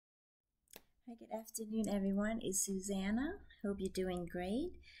Hi, good afternoon, everyone. It's Susanna. Hope you're doing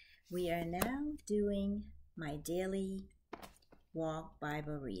great. We are now doing my daily walk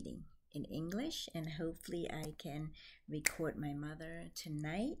Bible reading in English, and hopefully I can record my mother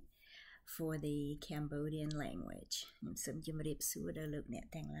tonight for the Cambodian language. ខ្ញុំសូមជម្រាបសួរដល់លោកអ្នក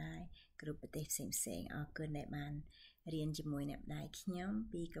ទាំងឡាយគ្រប់ប្រទេសផ្សេងៗអរគុណដែលបានរៀនជាមួយអ្នកម្ដាយខ្ញុំ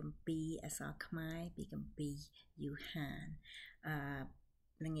ពីគម្ពីរអក្សរខ្មែរពីគម្ពីរយូហាន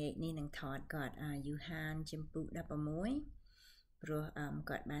ល្ងាចនេះនឹងថតគាត់យូហានចំពុក16ព្រោះ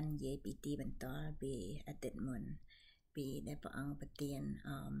គាត់បាននិយាយពីទីបន្ទាល់ពីអាទិត្យមុនពីដែលព្រះអង្គប្រទាន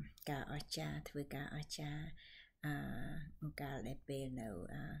ការអស្ចារ្យធ្វើការអស្ចារ្យកាលដែលពេលនៅ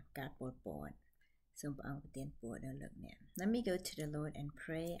ការពលពតសូមព្រះអង្គប្រទានពរដល់លោកអ្នក Let me go to the Lord and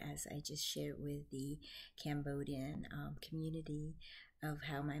pray as I just shared with the Cambodian community of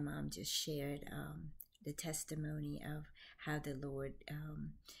how my mom just shared the testimony of how the Lord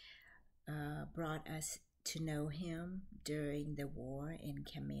brought us to know Him during the war in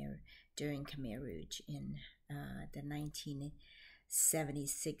during Khmer Rouge in the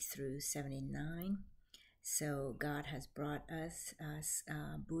 1976 through 79. So God has brought us as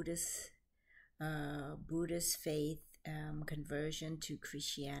Buddhist faith conversion to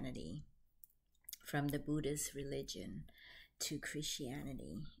Christianity, from the Buddhist religion to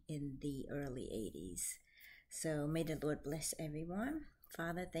Christianity in the early 80s. So may the Lord bless everyone.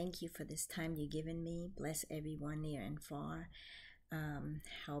 Father, thank you for this time you've given me. Bless everyone near and far.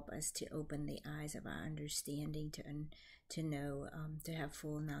 Help us to open the eyes of our understanding to know, to have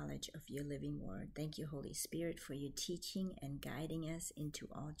full knowledge of your living word. Thank you, Holy Spirit, for your teaching and guiding us into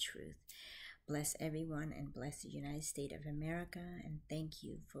all truth. Bless everyone and bless the United States of America. And thank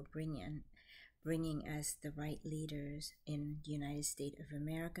you for bringing us the right leaders in the United States of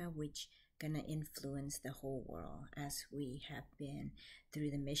America, which gonna influence the whole world as we have been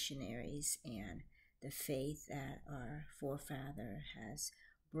through the missionaries and the faith that our forefather has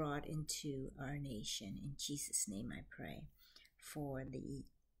brought into our nation. In Jesus' name I pray for the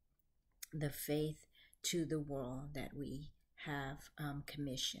faith to the world that we have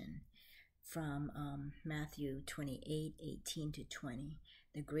commissioned from Matthew 28:18 to 20.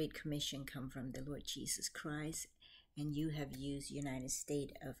 The Great Commission come from the Lord Jesus Christ, and you have used United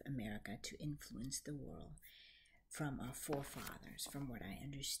States of America to influence the world from our forefathers, from what I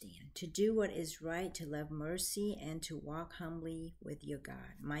understand. To do what is right, to love mercy, and to walk humbly with your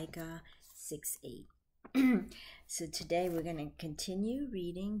God. Micah 6:8. So today we're going to continue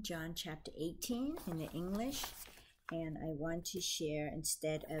reading John chapter 18 in the English. And I want to share,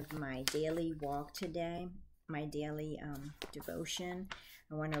 instead of my daily walk today, my daily devotion,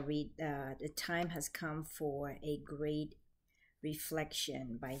 I want to read, the time has come for a great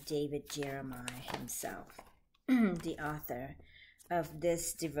reflection by David Jeremiah himself, the author of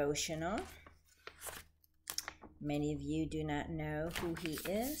this devotional. Many of you do not know who he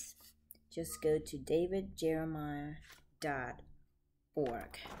is. Just go to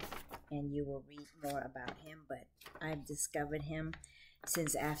davidjeremiah.org and you will read more about him. But I've discovered him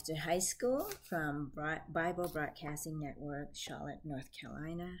since after high school from Bible Broadcasting Network, Charlotte, North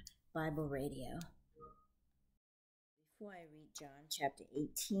Carolina, Bible Radio. Before I read John chapter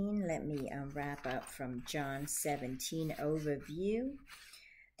 18, let me wrap up from John 17 overview.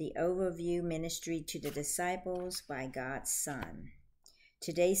 The overview ministry to the disciples by God's Son.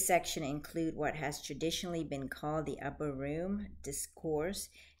 Today's section include what has traditionally been called the upper room discourse.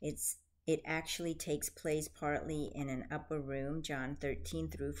 It actually takes place partly in an upper room, John 13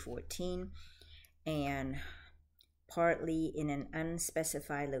 through 14, and partly in an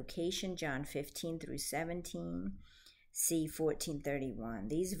unspecified location, John 15 through 17, see 14:31.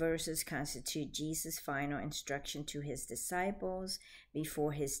 These verses constitute Jesus' final instruction to his disciples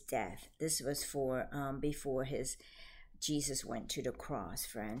before his death. This was for before Jesus went to the cross,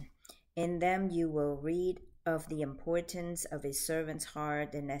 friend. In them you will read of the importance of a servant's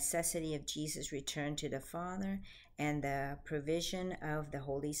heart, the necessity of Jesus' return to the Father, and the provision of the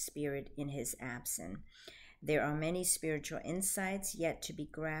Holy Spirit in his absence. There are many spiritual insights yet to be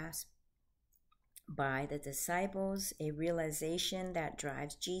grasped by the disciples, a realization that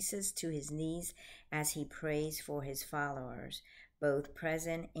drives Jesus to his knees as he prays for his followers, both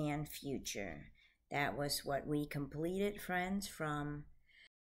present and future. That was what we completed, friends, from...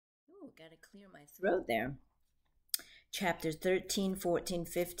 Oh, gotta clear my throat there. Chapter 13, 14,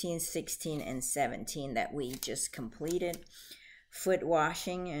 15, 16, and 17 that we just completed. Foot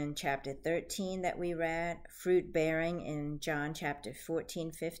washing in chapter 13 that we read. Fruit bearing in John chapter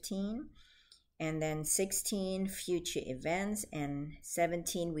 14, 15. And then 16, future events. And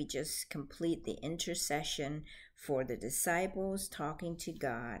 17, we just complete the intercession for the disciples talking to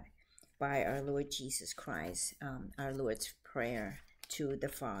God by our Lord Jesus Christ, our Lord's Prayer to the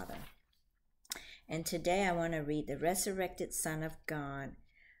Father. And today I want to read the Resurrected Son of God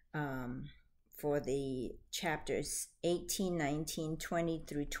for the chapters 18, 19, 20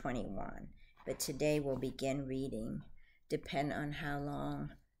 through 21. But today we'll begin reading, depend on how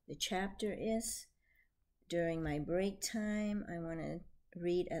long the chapter is. During my break time, I want to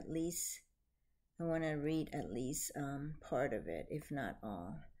read at least part of it, if not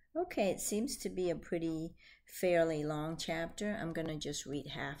all. Okay, it seems to be a fairly long chapter. I'm going to just read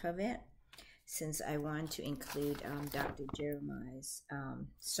half of it, since I want to include Dr. Jeremiah's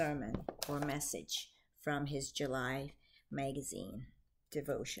sermon or message from his July magazine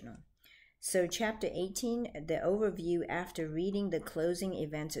devotional. So chapter 18, the overview after reading the closing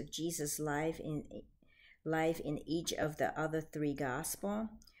events of Jesus' life in each of the other three gospels.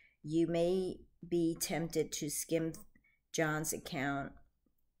 You may be tempted to skim John's account,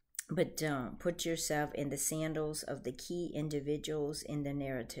 but don't. Put yourself in the sandals of the key individuals in the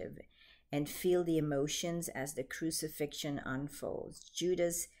narrative and feel the emotions as the crucifixion unfolds.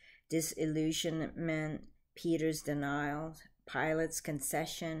 Judas' disillusionment, Peter's denial, Pilate's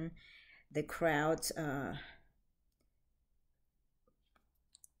concession, the crowd's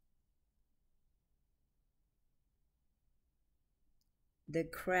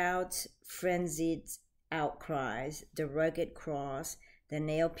frenzied outcries, the rugged cross, the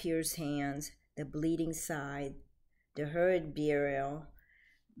nail-pierced hands, the bleeding side, the hurried burial,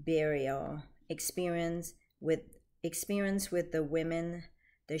 experience with the women,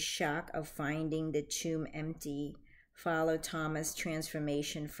 the shock of finding the tomb empty, follow Thomas'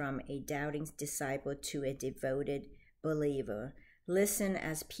 transformation from a doubting disciple to a devoted believer. Listen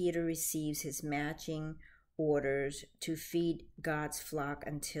as Peter receives his matching orders to feed God's flock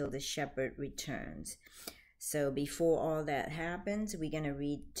until the shepherd returns. So before all that happens, we're going to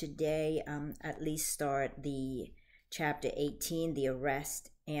read today, at least start the chapter 18, the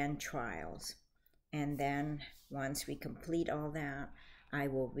arrest and trials. And then once we complete all that, I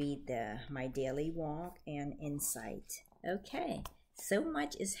will read my daily walk and insight. Okay, so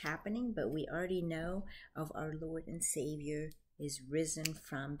much is happening, but we already know of our Lord and Savior is risen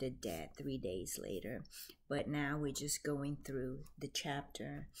from the dead 3 days later. But now we're just going through the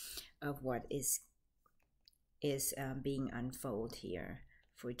chapter of what is being unfolded here.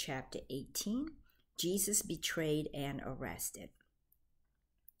 For chapter 18, Jesus betrayed and arrested.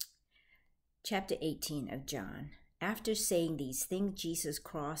 Chapter 18 of John. After saying these things, Jesus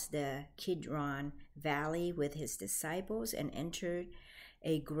crossed the Kidron Valley with his disciples and entered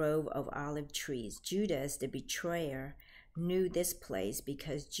a grove of olive trees. Judas, the betrayer, knew this place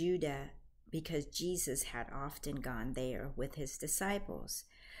because Jesus had often gone there with his disciples.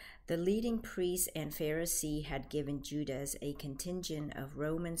 The leading priests and Pharisees had given Judas a contingent of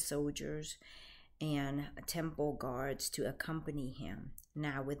Roman soldiers and temple guards to accompany him.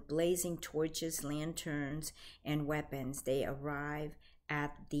 Now, with blazing torches, lanterns, and weapons, they arrive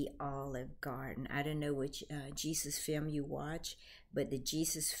at the Olive Garden. I don't know which Jesus film you watch, but the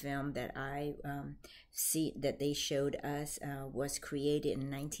Jesus film that I see that they showed us was created in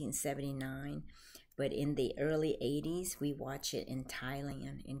 1979. But in the early 80s, we watched it in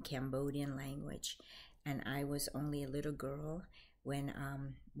Thailand, in Cambodian language. And I was only a little girl when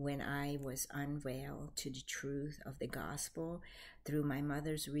I was unveiled to the truth of the gospel through my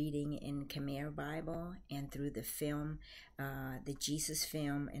mother's reading in Khmer Bible and through the film, the Jesus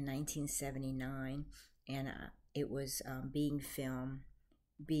film in 1979. And it was being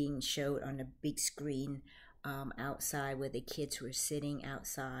showed on a big screen outside where the kids were sitting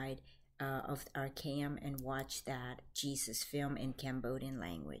outside of our camp and watched that Jesus film in Cambodian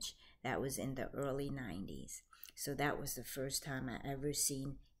language. That was in the early 90s. So that was the first time I ever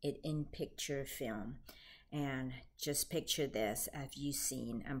seen it in picture film. And just picture this, have you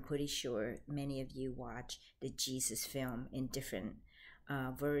seen, I'm pretty sure many of you watch the Jesus film in different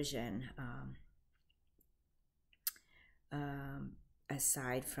version,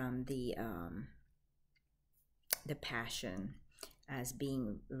 aside from the Passion as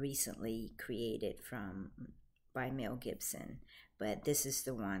being recently created by Mel Gibson. But this is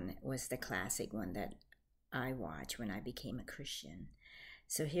was the classic one that I watched when I became a Christian.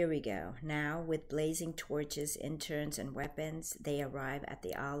 So here we go. Now, with blazing torches, lanterns, and weapons, they arrive at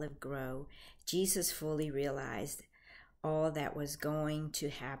the olive grove. Jesus fully realized all that was going to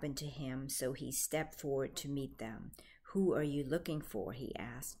happen to him, so he stepped forward to meet them. "Who are you looking for?" he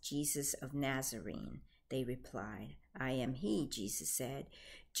asked. "Jesus of Nazarene," they replied. "I am he," Jesus said.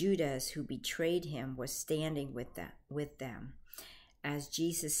 Judas, who betrayed him, was standing with them. As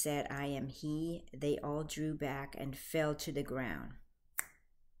Jesus said, "I am he," they all drew back and fell to the ground.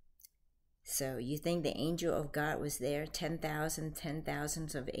 So you think the angel of God was there?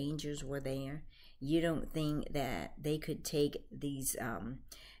 10,000s of angels were there. You don't think that they could take these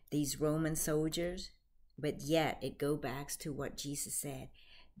Roman soldiers? But yet it go back to what Jesus said.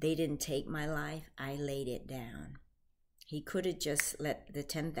 They didn't take my life, I laid it down. He could have just let the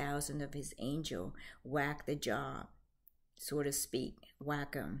 10,000 of his angel whack the job, so to speak,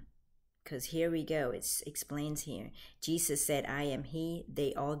 whack them. Because here we go, it explains here. Jesus said, I am he.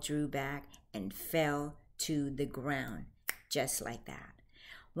 They all drew back and fell to the ground, just like that.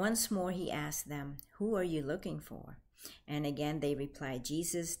 Once more he asked them, who are you looking for? And again they replied,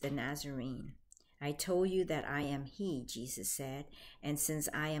 Jesus the Nazarene. I told you that I am he, Jesus said, and since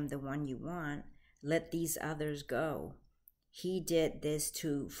I am the one you want, let these others go. He did this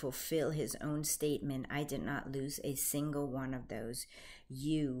to fulfill his own statement, I did not lose a single one of those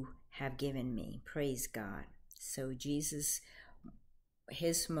you have given me. Praise God. So Jesus,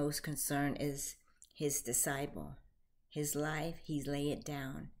 his most concern is his disciple. His life, he laid it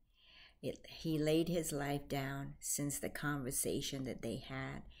down. He laid his life down since the conversation that they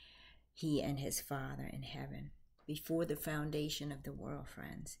had, he and his Father in heaven. Before the foundation of the world,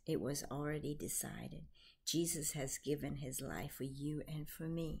 friends, it was already decided. Jesus has given his life for you and for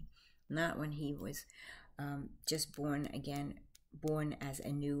me. Not when he was just born again, born as a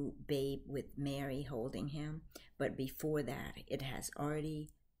new babe with Mary holding him. But before that, it has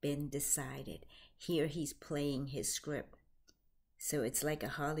already been decided. Here he's playing his script. So it's like a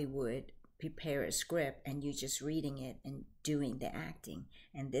Hollywood prepare a script and you're just reading it and doing the acting.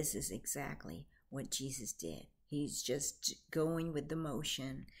 And this is exactly what Jesus did. He's just going with the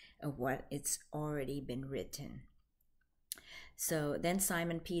motion of what it's already been written. So then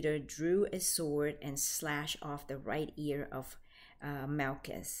Simon Peter drew a sword and slashed off the right ear of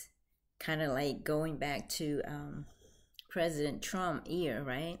Malchus. Kind of like going back to President Trump's ear,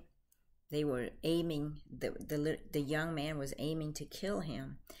 right? They were aiming, the young man was aiming to kill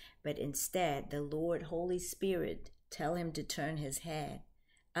him. But instead, the Lord, Holy Spirit, tell him to turn his head.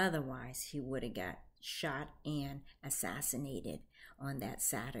 Otherwise, he would have got shot and assassinated on that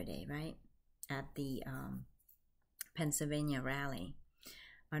Saturday, right? At the Pennsylvania rally.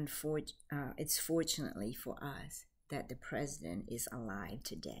 It's fortunately for us that the president is alive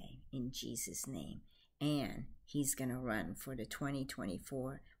today in Jesus' name. And he's going to run for the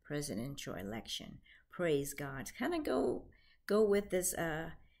 2024 presidential election. Praise God. Kind of go with this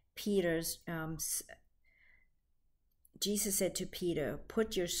Peter's Jesus said to Peter,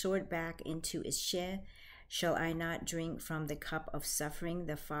 put your sword back into its sheath. Shall I not drink from the cup of suffering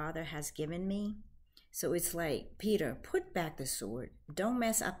the Father has given me? So it's like, Peter, put back the sword. Don't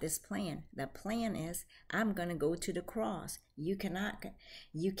mess up this plan. The plan is, I'm going to go to the cross. You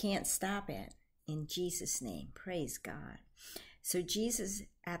can't stop it. In Jesus' name, praise God. So Jesus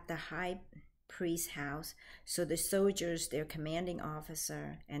at the high priest's house, so the soldiers, their commanding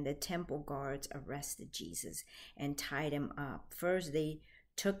officer, and the temple guards arrested Jesus and tied him up. First, they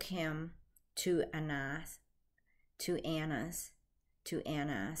took him to Annas,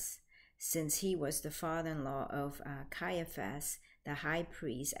 since he was the father-in-law of Caiaphas, the high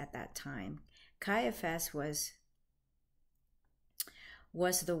priest at that time. Caiaphas was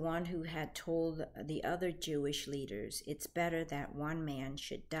the one who had told the other Jewish leaders, it's better that one man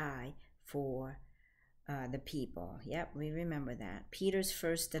should die for the people. Yep, we remember that. Peter's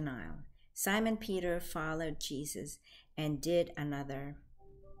first denial. Simon Peter followed Jesus and did another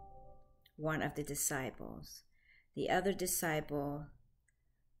one of the disciples. The other disciple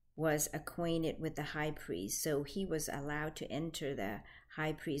was acquainted with the high priest, so he was allowed to enter the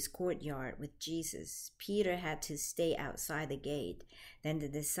high priest's courtyard with Jesus. Peter had to stay outside the gate. Then the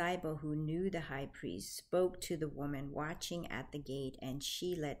disciple who knew the high priest spoke to the woman watching at the gate, and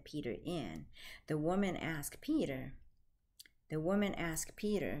she let Peter in. The woman asked Peter,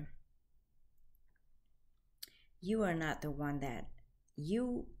 you are not the one that,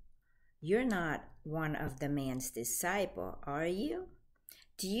 you're not one of the man's disciple, are you?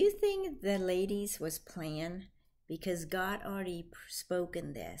 Do you think the ladies was planned? Because God already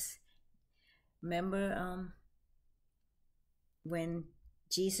spoken this. Remember when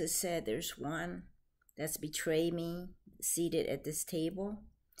Jesus said there's one that's betrayed me seated at this table?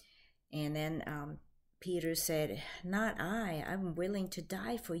 And then Peter said, not I. I'm willing to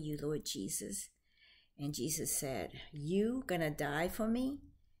die for you, Lord Jesus. And Jesus said, you gonna die for me?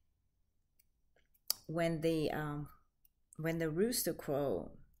 When the rooster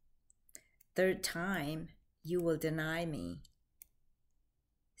crowed third time, you will deny me.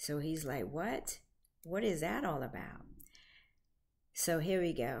 So he's like, what? What is that all about? So here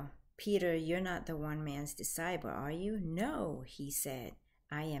we go. Peter, you're not the one man's disciple, are you? No, he said.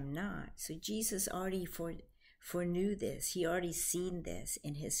 I am not. So Jesus already foreknew this. He already seen this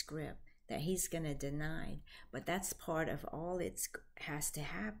in his script, that he's going to deny. But that's part of all it has to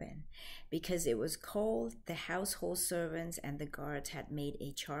happen. Because it was cold, the household servants and the guards had made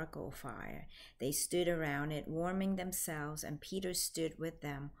a charcoal fire. They stood around it, warming themselves, and Peter stood with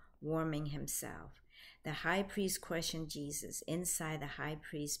them, warming himself. The high priest questioned Jesus. Inside, the high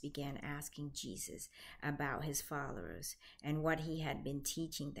priest began asking Jesus about his followers and what he had been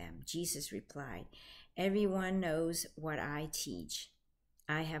teaching them. Jesus replied, "Everyone knows what I teach.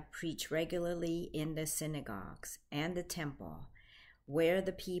 I have preached regularly in the synagogues and the temple, where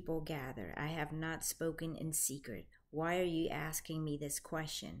the people gather. I have not spoken in secret. Why are you asking me this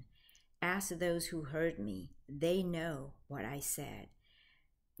question? Ask those who heard me. They know what I said."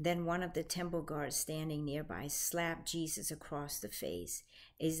 Then one of the temple guards standing nearby slapped Jesus across the face.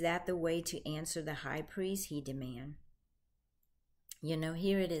 "Is that the way to answer the high priest?" he demanded. You know,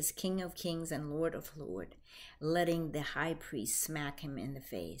 here it is, King of Kings and Lord of Lords, letting the high priest smack him in the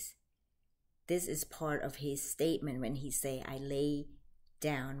face. This is part of his statement when he say, "I lay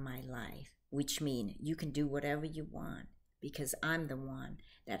down my life," which means you can do whatever you want because I'm the one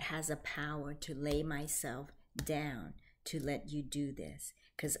that has a power to lay myself down to let you do this.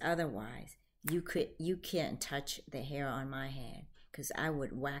 Because otherwise, you can't touch the hair on my head because I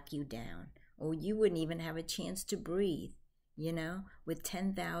would whack you down. Or you wouldn't even have a chance to breathe, you know, with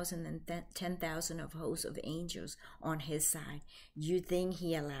 10,000 and 10,000 of hosts of angels on his side. You think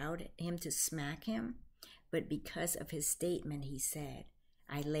he allowed him to smack him? But because of his statement, he said,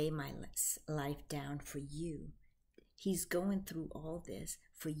 "I lay my life down for you." He's going through all this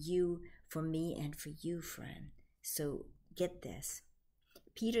for you, for me, and for you, friend. So get this.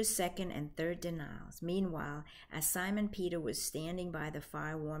 Peter's second and third denials. Meanwhile, as Simon Peter was standing by the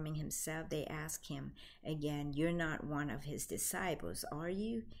fire warming himself, they asked him again, "You're not one of his disciples, are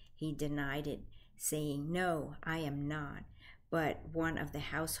you?" He denied it, saying, "No, I am not, but one of the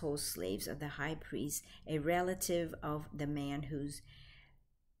household slaves of the high priest, a relative of the man whose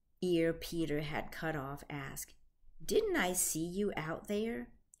ear Peter had cut off, asked, 'Didn't I see you out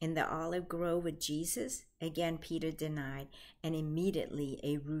there in the olive grove with Jesus?' Again, Peter denied, and immediately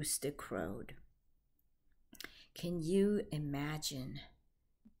a rooster crowed." Can you imagine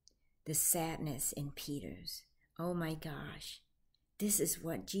the sadness in Peter's? Oh my gosh, this is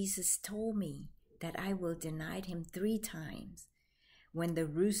what Jesus told me, that I will deny him 3 times. When the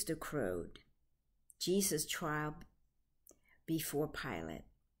rooster crowed, Jesus' trial before Pilate.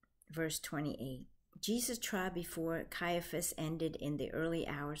 Verse 28. Jesus' trial before Caiaphas ended in the early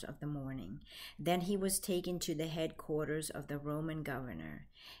hours of the morning. Then he was taken to the headquarters of the Roman governor.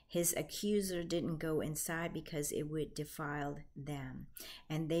 His accuser didn't go inside because it would defile them,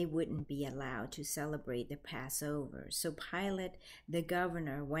 and they wouldn't be allowed to celebrate the Passover. So Pilate, the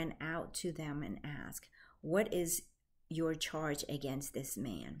governor, went out to them and asked, "What is your charge against this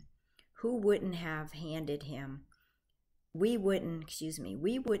man? We wouldn't have handed him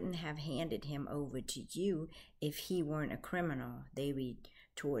over to you if he weren't a criminal," they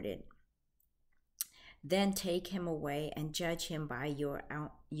retorted. "Then take him away and judge him by your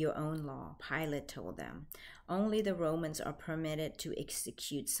own law," Pilate told them. "Only the Romans are permitted to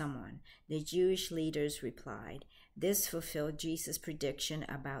execute someone." The Jewish leaders replied. This fulfilled Jesus' prediction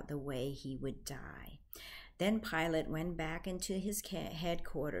about the way he would die. Then Pilate went back into his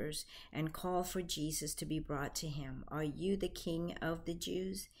headquarters and called for Jesus to be brought to him. "Are you the king of the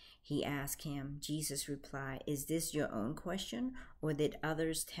Jews?" he asked him. Jesus replied, "Is this your own question, or did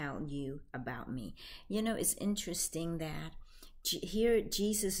others tell you about me?" You know, it's interesting that here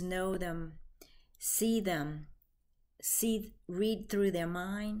Jesus know them, read through their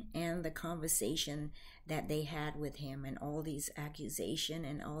mind and the conversation that they had with him and all these accusations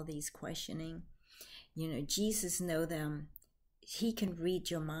and all these questioning. You know, Jesus know them. He can read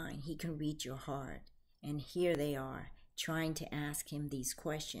your mind. He can read your heart. And here they are trying to ask him these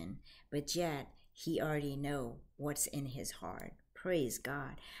questions, but yet he already know what's in his heart. Praise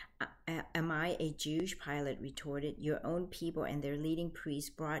God. "Am I a Jew?" Pilate retorted. "Your own people and their leading priests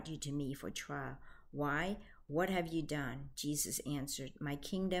brought you to me for trial. Why? What have you done?" Jesus answered, "My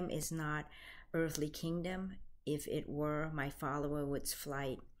kingdom is not earthly kingdom. If it were, my followers would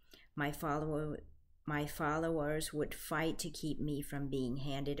fight. My followers would fight to keep me from being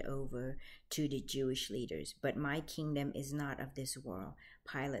handed over to the Jewish leaders. But my kingdom is not of this world."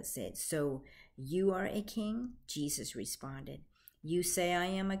 Pilate said, "So you are a king?" Jesus responded, "You say I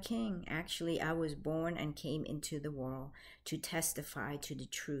am a king. Actually, I was born and came into the world to testify to the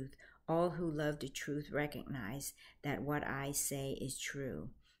truth. All who love the truth recognize that what I say is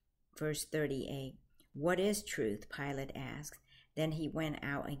true." Verse 38. "What is truth?" Pilate asked. Then he went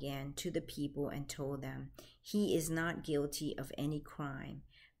out again to the people and told them, "He is not guilty of any crime,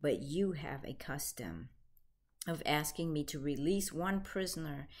 but you have a custom of asking me to release one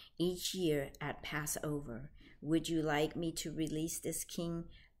prisoner each year at Passover. Would you like me to release this king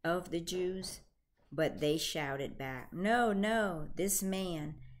of the Jews?" But they shouted back, "No, no, this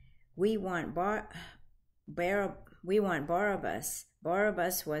man. We want Barabbas.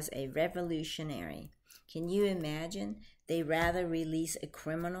 Barabbas was a revolutionary." Can you imagine? They rather release a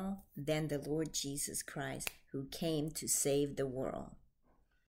criminal than the Lord Jesus Christ, who came to save the world.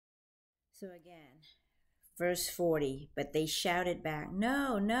 So again, verse 40, but they shouted back,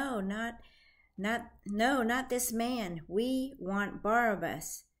 "No, no, not this man. We want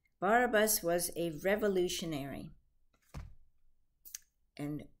Barabbas." Barabbas was a revolutionary.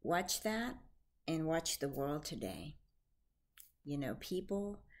 And watch that, and watch the world today. You know,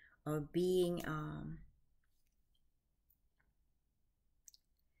 people are being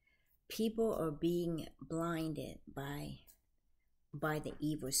blinded by the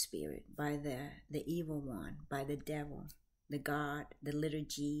evil spirit, by the evil one, by the devil, the God, the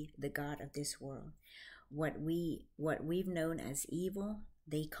liturgy, the God of this world. What we've known as evil,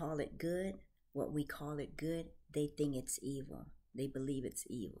 they call it good. What we call it good, they think it's evil. They believe it's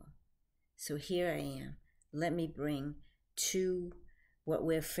evil. So here I am. Let me bring to what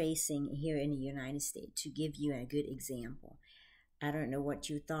we're facing here in the United States to give you a good example. I don't know what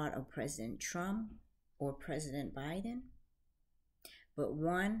you thought of President Trump or President Biden, but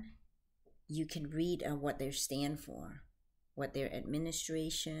one, you can read what they stand for, what their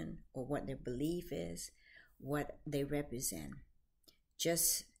administration or what their belief is, what they represent.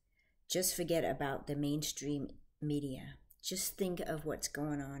 Just forget about the mainstream media. Just think of what's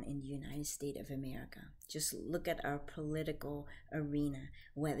going on in the United States of America. Just look at our political arena.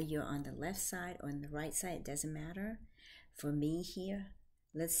 Whether you're on the left side or on the right side, it doesn't matter. For me here,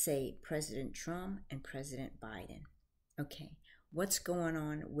 let's say President Trump and President Biden. Okay, what's going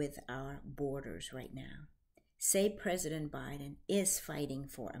on with our borders right now? Say President Biden is fighting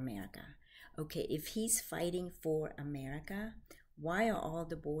for America. Okay, if he's fighting for America, why are all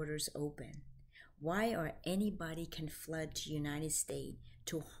the borders open? Why are anybody can flood to United States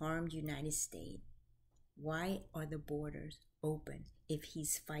to harm United States? Why are the borders open if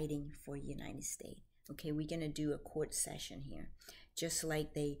he's fighting for United States? Okay, we're going to do a court session here. Just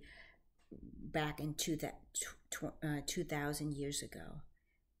like they back in 2,000 years ago.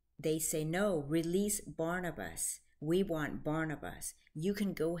 They say, "No, release Barnabas. We want Barnabas. You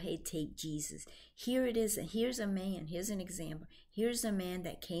can go ahead, take Jesus." Here it is. Here's a man. Here's an example. Here's a man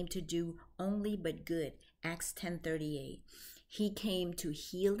that came to do only but good. Acts 10:38. He came to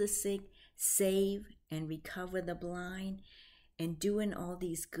heal the sick, save and recover the blind, and doing all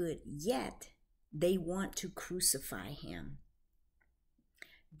these good. Yet they want to crucify him.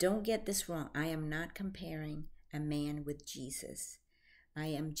 Don't get this wrong. I am not comparing a man with Jesus. I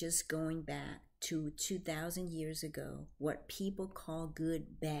am just going back to 2,000 years ago, what people call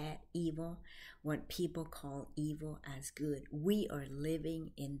good, bad, evil, what people call evil as good. We are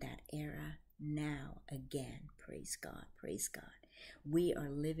living in that era now again. Praise God, praise God. We are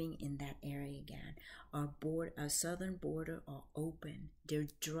living in that era again. Our southern border are open. There are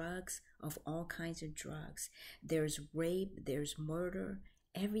drugs of all kinds of drugs. There's rape, there's murder.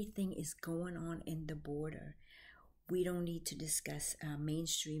 Everything is going on in the border. We don't need to discuss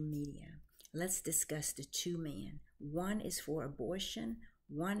mainstream media. Let's discuss the two men. One is for abortion.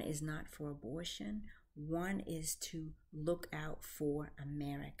 One is not for abortion. One is to look out for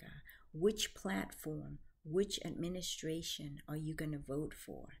America. Which platform, which administration are you going to vote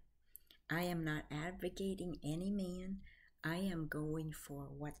for? I am not advocating any man. I am going for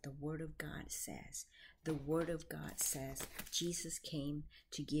what the Word of God says. The Word of God says Jesus came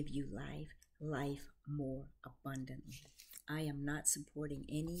to give you life, life more abundantly. I am not supporting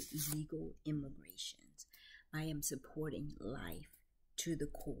any illegal immigrations. I am supporting life to the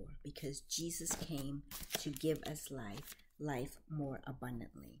core because Jesus came to give us life, life more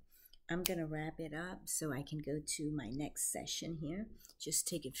abundantly. I'm going to wrap it up so I can go to my next session here. Just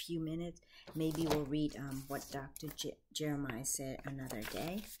take a few minutes. Maybe we'll read what Dr. Jeremiah said another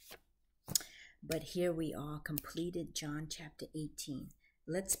day. But here we are, completed John chapter 18.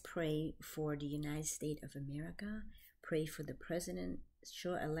 Let's pray for the United States of America. Pray for the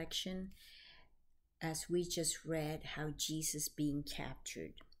presidential election. As we just read how Jesus being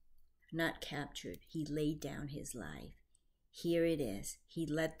captured. Not captured. He laid down his life. Here it is. He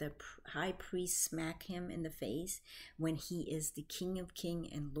let the high priest smack him in the face when he is the King of Kings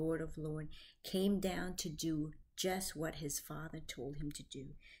and Lord of Lords. Came down to do just what his Father told him to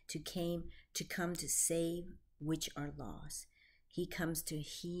do. To come to save which are lost. He comes to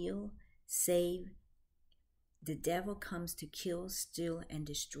heal, save. The devil comes to kill, steal, and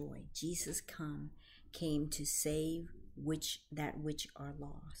destroy. Jesus came to save that which are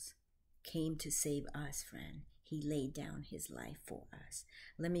lost. Came to save us, friend. He laid down his life for us.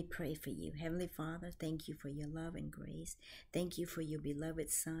 Let me pray for you. Heavenly Father, thank you for your love and grace. Thank you for your beloved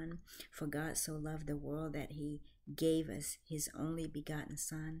Son. For God so loved the world that he gave us his only begotten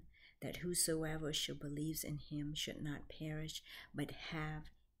Son, that whosoever shall believes in him should not perish, but have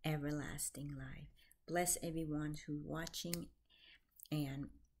everlasting life. Bless everyone who's watching and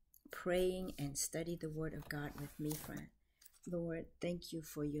praying and study the word of God with me, friend. Lord, thank you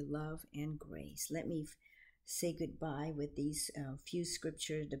for your love and grace. Let me say goodbye with these few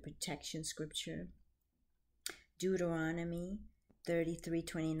scriptures, the protection scripture. Deuteronomy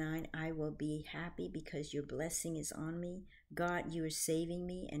 33:29, I will be happy because your blessing is on me. God, you are saving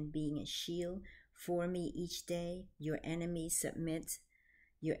me and being a shield for me each day. Your enemy submits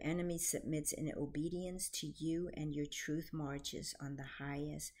in obedience to you, and your truth marches on the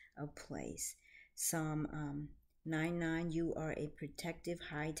highest of place. Psalm 9:9, you are a protective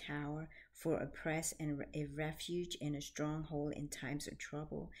high tower for oppressed and a refuge and a stronghold in times of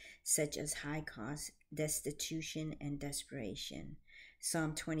trouble, such as high cost, destitution, and desperation.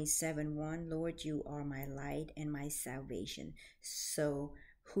 Psalm 27:1, Lord, you are my light and my salvation, so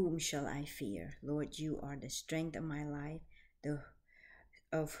whom shall I fear? Lord, you are the strength of my life,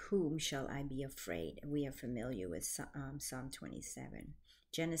 of whom shall I be afraid? We are familiar with Psalm 27.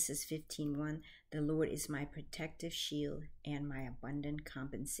 Genesis 15:1, the Lord is my protective shield and my abundant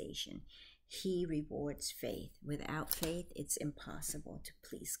compensation. He rewards faith. Without faith, it's impossible to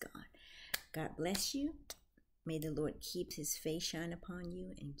please God. God bless you. May the Lord keep his face shine upon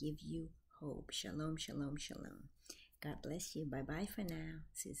you and give you hope. Shalom, shalom, shalom. God bless you. Bye-bye for now,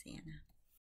 Susanna.